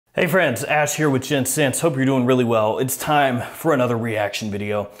Hey friends, Ash here with Gents. Hope you're doing really well. It's time for another reaction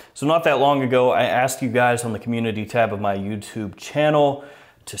video. So not that long ago, I asked you guys on the community tab of my YouTube channel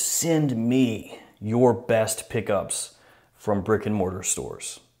to send me your best pickups from brick and mortar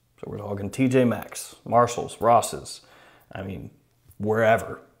stores. So we're talking TJ Maxx, Marshalls, Ross's, I mean,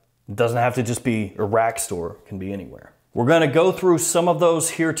 wherever. It doesn't have to just be a rack store, it can be anywhere. We're gonna go through some of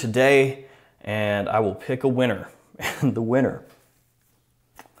those here today and I will pick a winner. And the winner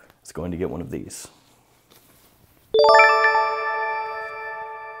is going to get one of these.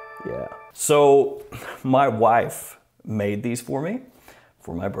 Yeah. So my wife made these for me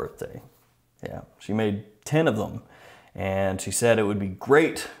for my birthday. Yeah, she made 10 of them and she said it would be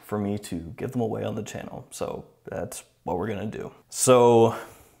great for me to give them away on the channel. So that's what we're gonna do. So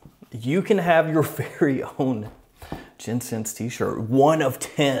you can have your very own Gents t-shirt, 1 of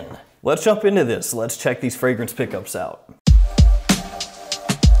 10. Let's jump into this. Let's check these fragrance pickups out.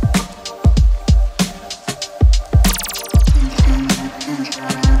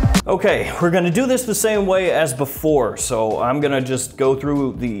 Okay, we're gonna do this the same way as before. So I'm gonna just go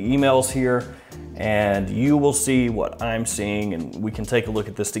through the emails here and you will see what I'm seeing and we can take a look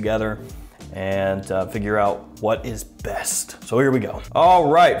at this together and figure out what is best. So here we go.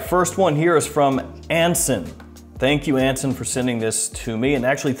 All right, first one here is from Anson. Thank you, Anson, for sending this to me. And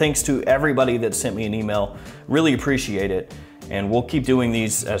actually thanks to everybody that sent me an email. Really appreciate it. And we'll keep doing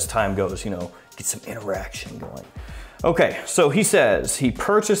these as time goes, you know, get some interaction going. Okay, so he says he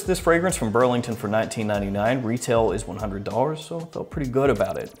purchased this fragrance from Burlington for $19.99. Retail is $100, so felt pretty good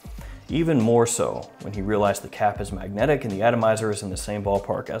about it. Even more so when he realized the cap is magnetic and the atomizer is in the same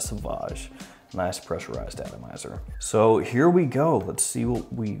ballpark as Sauvage. Nice pressurized atomizer. So here we go. Let's see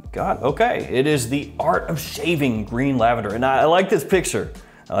what we got. Okay, it is the Art of Shaving Green Lavender. And I like this picture.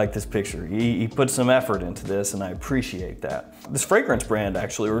 I like this picture. He put some effort into this and I appreciate that. This fragrance brand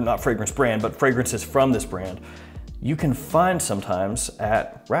actually, or not fragrance brand, but fragrances from this brand, you can find sometimes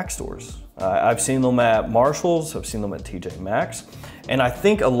at rack stores. I've seen them at Marshalls, I've seen them at TJ Maxx, and I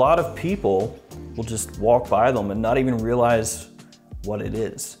think a lot of people will just walk by them and not even realize what it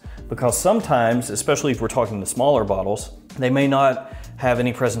is. Because sometimes, especially if we're talking the smaller bottles, they may not have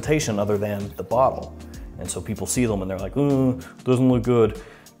any presentation other than the bottle. And so people see them and they're like, doesn't look good.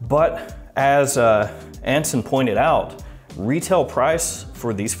 But as Anson pointed out, retail price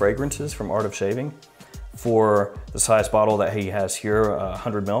for these fragrances from Art of Shaving, for the size bottle that he has here,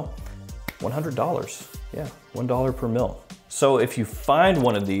 100 ml, $100. Yeah, $1 per ml. So if you find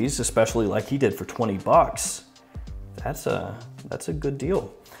one of these, especially like he did for 20 bucks, that's a good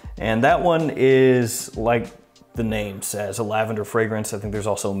deal. And that one is, like the name says, a lavender fragrance. I think there's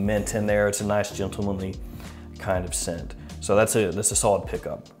also mint in there. It's a nice gentlemanly kind of scent. So that's a solid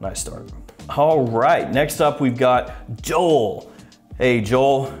pickup. Nice start. All right, next up we've got Joel. Hey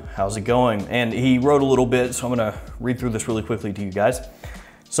Joel, how's it going? And he wrote a little bit, so I'm gonna read through this really quickly to you guys.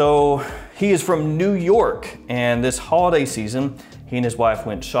 So he is from New York, and this holiday season, he and his wife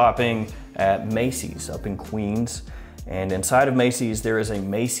went shopping at Macy's up in Queens. And inside of Macy's, there is a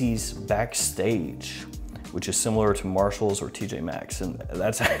Macy's backstage, which is similar to Marshalls or TJ Maxx. And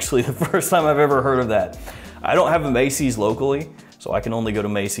that's actually the first time I've ever heard of that. I don't have a Macy's locally, so I can only go to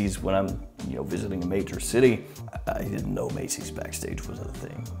Macy's when I'm, you know, visiting a major city. I didn't know Macy's backstage was a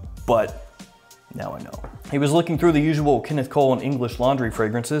thing, but now I know. He was looking through the usual Kenneth Cole and English Laundry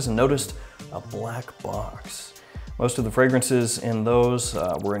fragrances and noticed a black box. Most of the fragrances in those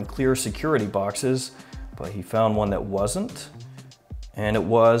were in clear security boxes, but he found one that wasn't, and it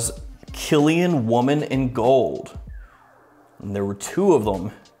was Killian Woman in Gold. And there were 2 of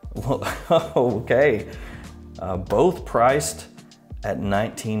them. Okay, both priced at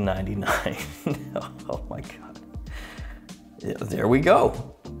 $19.99. Oh my God. Yeah, there we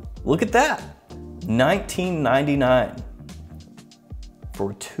go. Look at that. $19.99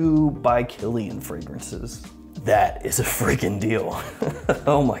 for 2 by Killian fragrances. That is a freaking deal.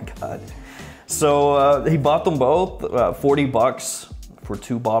 Oh my God. So he bought them both, 40 bucks for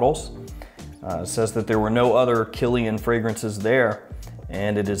 2 bottles. It says that there were no other Killian fragrances there,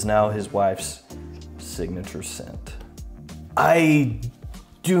 and it is now his wife's signature scent. I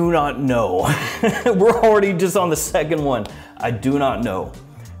do not know. We're already just on the second one. I do not know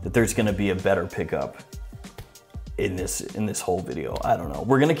that there's gonna be a better pickup in this whole video. I don't know.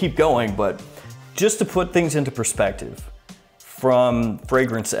 We're gonna keep going, but just to put things into perspective, from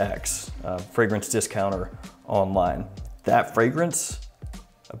Fragrance X, fragrance discounter online, that fragrance,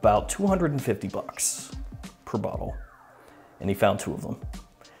 about 250 bucks per bottle, and he found 2 of them.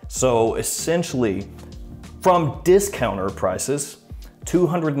 So essentially, from discounter prices,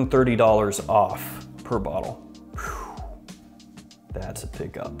 $230 off per bottle. Whew. That's a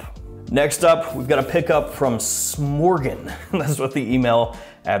pickup. Next up, we've got a pickup from Smorgan. That's what the email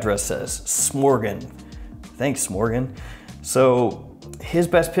address says, Smorgan. Thanks, Smorgan. So his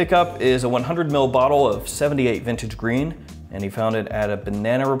best pickup is a 100 ml bottle of 78 Vintage Green, and he found it at a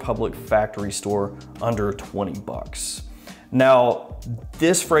Banana Republic factory store under 20 bucks. Now,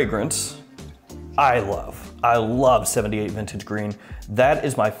 this fragrance, I love. I love 78 Vintage Green. That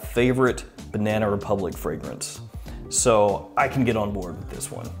is my favorite Banana Republic fragrance. So I can get on board with this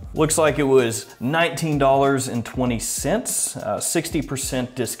one. Looks like it was $19.20.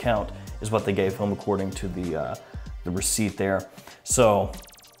 60% discount is what they gave him according to the receipt there. So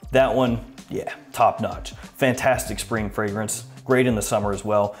that one, yeah, top notch. Fantastic spring fragrance. Great in the summer as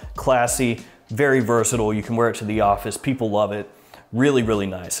well. Classy, very versatile. You can wear it to the office. People love it. Really, really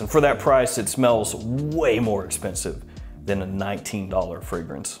nice. And for that price, it smells way more expensive than a $19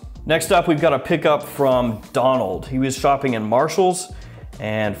 fragrance. Next up, we've got a pickup from Donald. He was shopping in Marshall's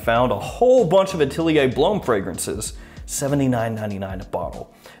and found a whole bunch of Atelier Blome fragrances, $79.99 a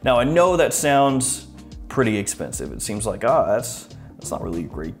bottle. Now, I know that sounds pretty expensive. It seems like, that's not really a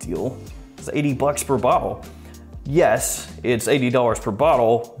great deal. It's 80 bucks per bottle. Yes, it's $80 per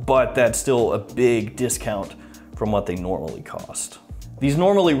bottle, but that's still a big discount from what they normally cost. These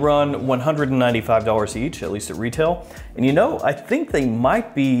normally run $195 each, at least at retail. And you know, I think they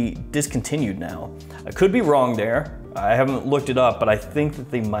might be discontinued now. I could be wrong there. I haven't looked it up, but I think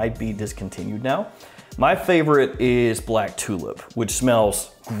that they might be discontinued now. My favorite is Black Tulip, which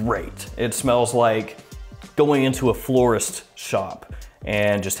smells great. It smells like going into a florist shop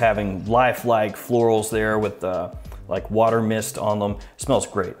and just having lifelike florals there with like water mist on them. It smells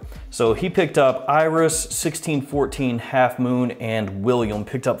great. So he picked up Iris, 1614, Half Moon, and William.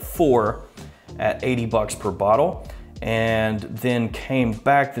 Picked up 4 at 80 bucks per bottle, and then came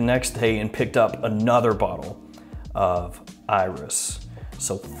back the next day and picked up another bottle of Iris.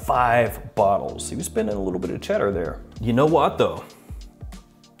 So 5 bottles. He was spending a little bit of cheddar there. You know what though?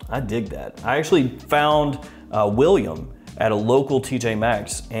 I dig that. I actually found William at a local TJ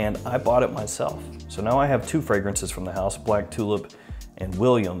Maxx and I bought it myself. So now I have 2 fragrances from the house, Black Tulip and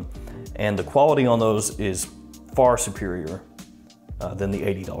William, and the quality on those is far superior than the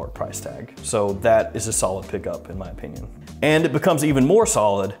 $80 price tag. So that is a solid pickup in my opinion. And it becomes even more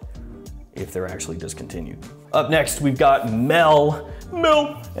solid if they're actually discontinued. Up next, we've got Mel,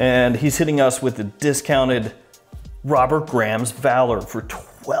 and he's hitting us with the discounted Robert Graham's Valor for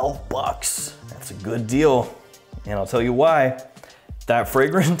 12 bucks. That's a good deal, and I'll tell you why. That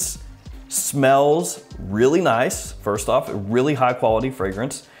fragrance smells really nice. First off, a really high quality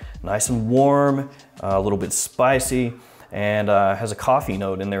fragrance, nice and warm, a little bit spicy, and has a coffee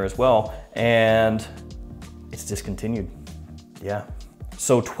note in there as well, and it's discontinued. Yeah.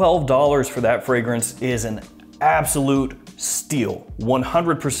 So $12 for that fragrance is an absolute steal,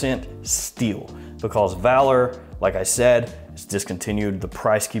 100% steal, because Valor, like I said, is discontinued. The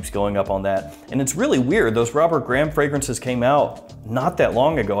price keeps going up on that. And it's really weird. Those Robert Graham fragrances came out not that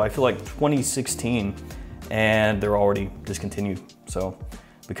long ago. I feel like 2016, and they're already discontinued. So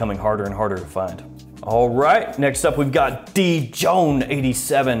becoming harder and harder to find. All right, next up we've got D. Joan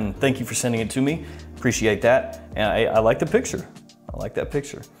 87. Thank you for sending it to me. Appreciate that. And I like the picture. I like that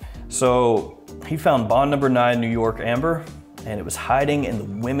picture. So he found Bond number 9 New York Amber, and it was hiding in the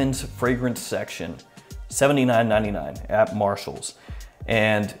women's fragrance section, $79.99 at Marshall's.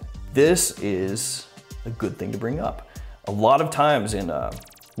 And this is a good thing to bring up. A lot of times in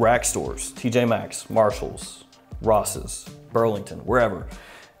rack stores, TJ Maxx, Marshall's, Ross's, Burlington, wherever,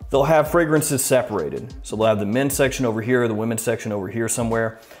 they'll have fragrances separated. So they'll have the men's section over here, the women's section over here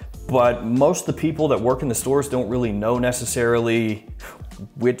somewhere. But most of the people that work in the stores don't really know necessarily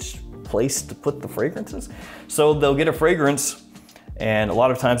which place to put the fragrances. So they'll get a fragrance, and a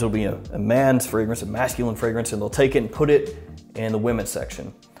lot of times it'll be a man's fragrance, a masculine fragrance, and they'll take it and put it in the women's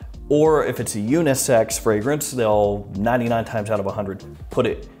section. Or if it's a unisex fragrance, they'll 99 times out of 100 put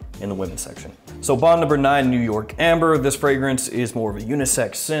it in the women's section. So Bond number 9 New York Amber, this fragrance is more of a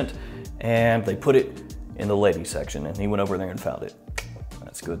unisex scent, and they put it in the ladies section, and he went over there and found it.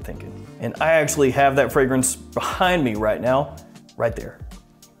 That's good thinking. And I actually have that fragrance behind me right now, right there.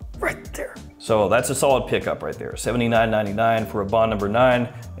 Right there. So that's a solid pickup right there. $79.99 for a Bond number 9,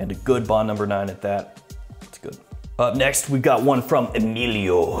 and a good Bond number 9 at that. It's good. Up next, we've got one from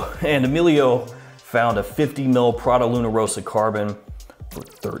Emilio. And Emilio found a 50 ml Prada Luna Rossa Carbon for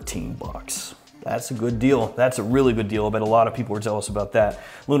 13 bucks. That's a good deal. That's a really good deal. I bet a lot of people are jealous about that.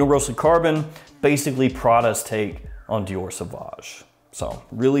 Luna Rossa Carbon, basically Prada's take on Dior Sauvage. So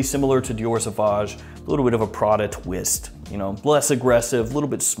really similar to Dior Sauvage, a little bit of a Prada twist, you know, less aggressive, a little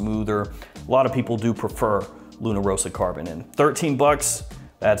bit smoother. A lot of people do prefer Luna Rosa Carbon in. 13 bucks,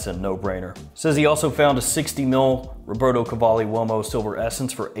 that's a no-brainer. Says he also found a 60 ml Roberto Cavalli Uomo Silver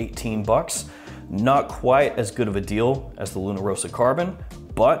Essence for 18 bucks. Not quite as good of a deal as the Luna Rosa Carbon,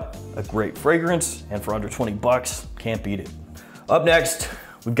 but a great fragrance, and for under 20 bucks, can't beat it. Up next,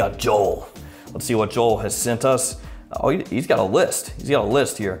 we've got Joel. Let's see what Joel has sent us. Oh, he's got a list. He's got a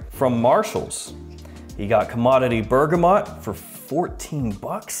list here. From Marshalls, he got Commodity Bergamot for 14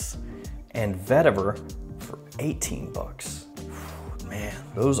 bucks and Vetiver for 18 bucks. Man,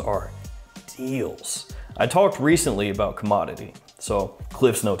 those are deals. I talked recently about Commodity. So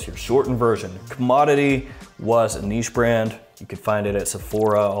Cliff's notes here, shortened version. Commodity was a niche brand. You could find it at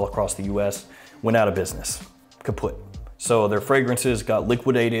Sephora all across the US. Went out of business, kaput. So their fragrances got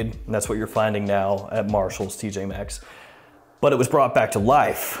liquidated, and that's what you're finding now at Marshall's, TJ Maxx. But it was brought back to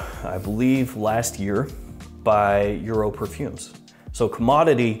life, I believe last year, by Euro Perfumes. So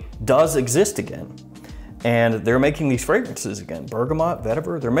Commodity does exist again, and they're making these fragrances again. Bergamot,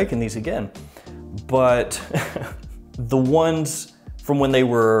 Vetiver, they're making these again. But the ones from when they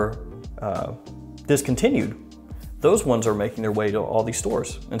were discontinued, those ones are making their way to all these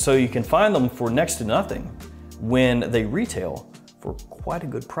stores. And so you can find them for next to nothing when they retail for quite a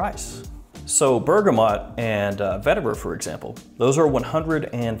good price. So Bergamot and Vetiver, for example, those are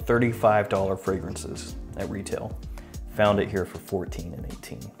 $135 fragrances at retail. Found it here for 14 and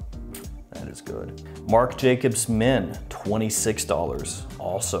 18. That is good. Marc Jacobs Men, $26,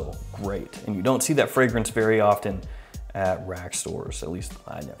 also great. And you don't see that fragrance very often at rack stores, at least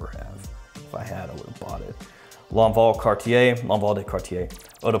I never have. If I had, I would have bought it. L'Envol de Cartier,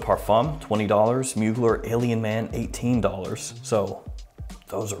 Eau de Parfum, $20, Mugler Alien Man, $18. So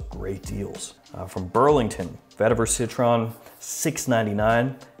those are great deals. From Burlington, Vetiver Citron,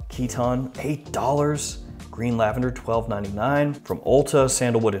 $6.99, Keton, $8, Green Lavender, $12.99. From Ulta,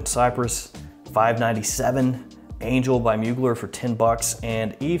 Sandalwood and Cypress, $5.97, Angel by Mugler for 10 bucks,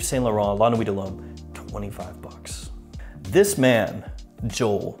 and Yves Saint Laurent La Nuit de l'Homme, 25 bucks. This man,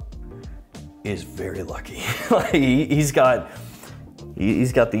 Joel, is very lucky. he's got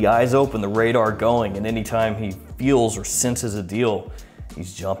the eyes open, the radar going, and anytime he feels or senses a deal,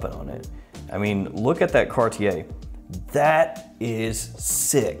 he's jumping on it. I mean, look at that Cartier. That is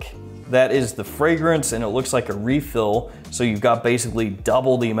sick. That is the fragrance, and it looks like a refill. So you've got basically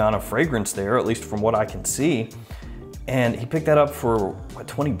double the amount of fragrance there, at least from what I can see. And he picked that up for, what,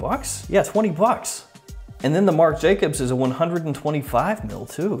 20 bucks? Yeah, 20 bucks. And then the Marc Jacobs is a 125 mil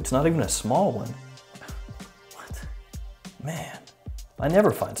too. It's not even a small one. What? Man, I never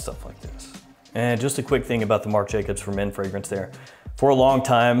find stuff like this. And just a quick thing about the Marc Jacobs for Men fragrance there. For a long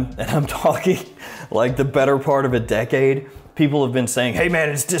time, and I'm talking like the better part of a decade, people have been saying, hey man,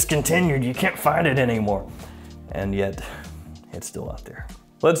 it's discontinued, you can't find it anymore. And yet, it's still out there.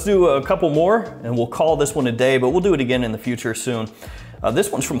 Let's do a couple more, and we'll call this one a day, but we'll do it again in the future soon.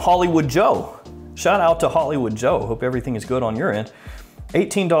 This one's from Hollywood Joe. Shout out to Hollywood Joe. Hope everything is good on your end.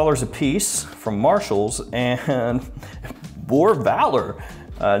 $18 a piece from Marshalls, and Boar Valor,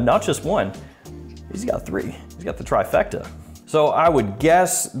 not just one. He's got three. He's got the trifecta. So I would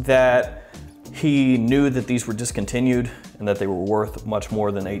guess that he knew that these were discontinued and that they were worth much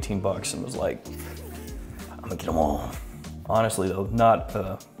more than 18 bucks and was like, I'm gonna get them all. Honestly though, not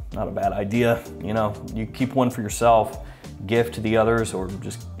a bad idea. You know, you keep one for yourself, gift to the others, or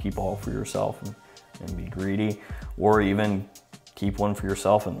just keep all for yourself and be greedy, or even keep one for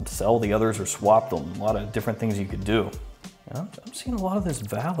yourself and sell the others or swap them. A lot of different things you could do. I'm seeing a lot of this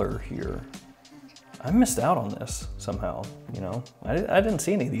Valor here. I missed out on this somehow, you know? I didn't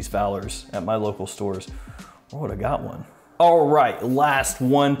see any of these Valors at my local stores, or would have got one. All right, last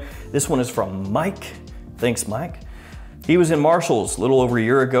one. This one is from Mike. Thanks, Mike. He was in Marshall's a little over a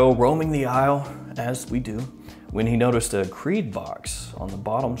year ago, roaming the aisle, as we do, when he noticed a Creed box on the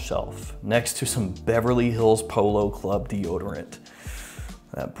bottom shelf next to some Beverly Hills Polo Club deodorant.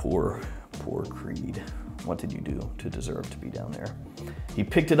 That poor Creed. What did you do to deserve to be down there? He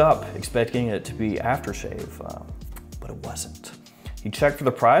picked it up, expecting it to be aftershave, but it wasn't. He checked for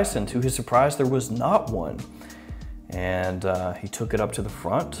the price, and to his surprise, there was not one. And he took it up to the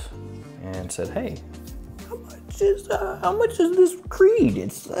front and said, hey, how much is this Creed?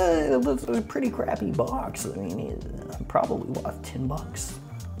 It's a pretty crappy box. I mean, probably what, 10 bucks?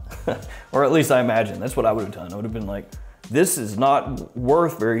 Or at least I imagine, that's what I would have done. I would have been like, this is not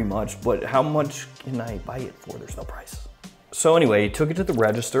worth very much, but how much can I buy it for? There's no price. So anyway, he took it to the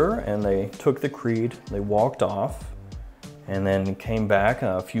register and they took the Creed, they walked off, and then came back.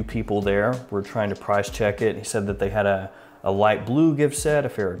 A few people there were trying to price check it. He said that they had a light blue gift set, a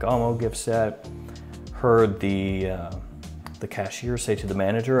Ferragamo gift set, heard the the cashier say to the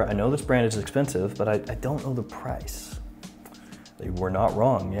manager, I know this brand is expensive, but I don't know the price. They were not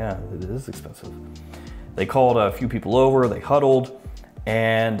wrong. Yeah, it is expensive. They called a few people over, they huddled,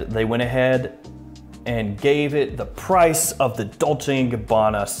 and they went ahead and gave it the price of the Dolce &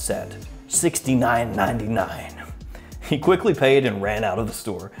 Gabbana set, $69.99. He quickly paid and ran out of the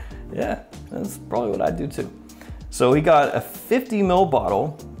store. Yeah, that's probably what I'd do too. So he got a 50 ml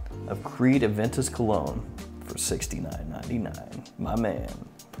bottle of Creed Aventus cologne for $69.99, my man.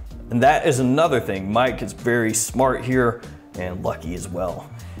 And that is another thing. Mike is very smart here and lucky as well.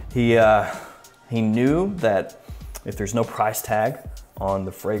 He knew that if there's no price tag on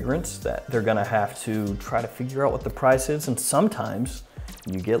the fragrance, that they're gonna have to try to figure out what the price is, and sometimes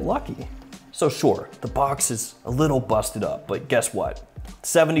you get lucky. So sure, the box is a little busted up, but guess what?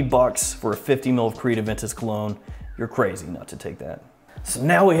 70 bucks for a 50 ml of Creed Aventus cologne, you're crazy not to take that. So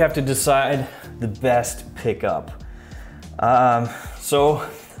now we have to decide the best pickup. So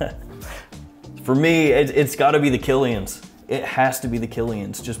for me, it's gotta be the Killian's. It has to be the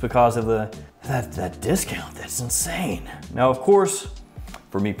Killian's just because of that discount. That's insane. Now, of course,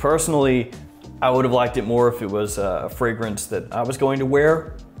 for me personally, I would have liked it more if it was a fragrance that I was going to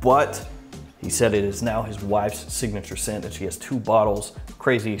wear, but he said it is now his wife's signature scent that she has 2 bottles,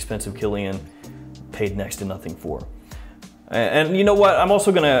 crazy expensive Killian, paid next to nothing for. And you know what?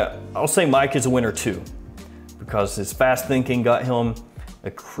 I'll say Mike is a winner too, because his fast thinking got him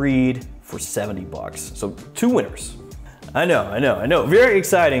a Creed for 70 bucks. So 2 winners. I know. Very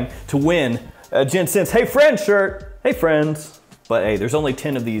exciting to win a Gents Hey Friends shirt. Hey friends. But hey, there's only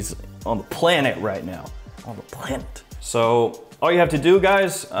 10 of these on the planet right now. On the planet. So all you have to do,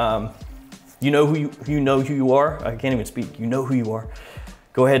 guys, you know who you are. I can't even speak. You know who you are.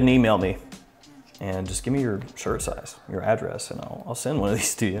 Go ahead and email me and just give me your shirt size, your address, and I'll send one of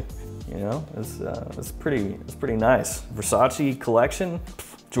these to you. You know, it's pretty nice. Versace collection,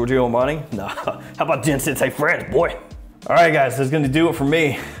 Giorgio Armani. Nah, how about Gents Hey Friends, boy? All right, guys, that's gonna do it for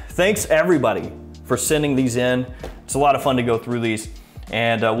me. Thanks everybody for sending these in. It's a lot of fun to go through these,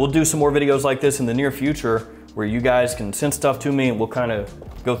 and we'll do some more videos like this in the near future where you guys can send stuff to me and we'll kind of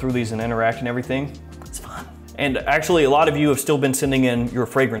go through these and interact and everything. It's fun. And actually, a lot of you have still been sending in your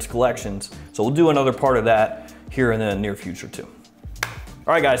fragrance collections, so we'll do another part of that here in the near future too.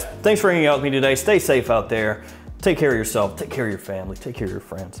 All right, guys, thanks for hanging out with me today. Stay safe out there. Take care of yourself, take care of your family, take care of your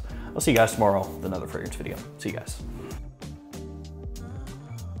friends. I'll see you guys tomorrow with another fragrance video. See you guys.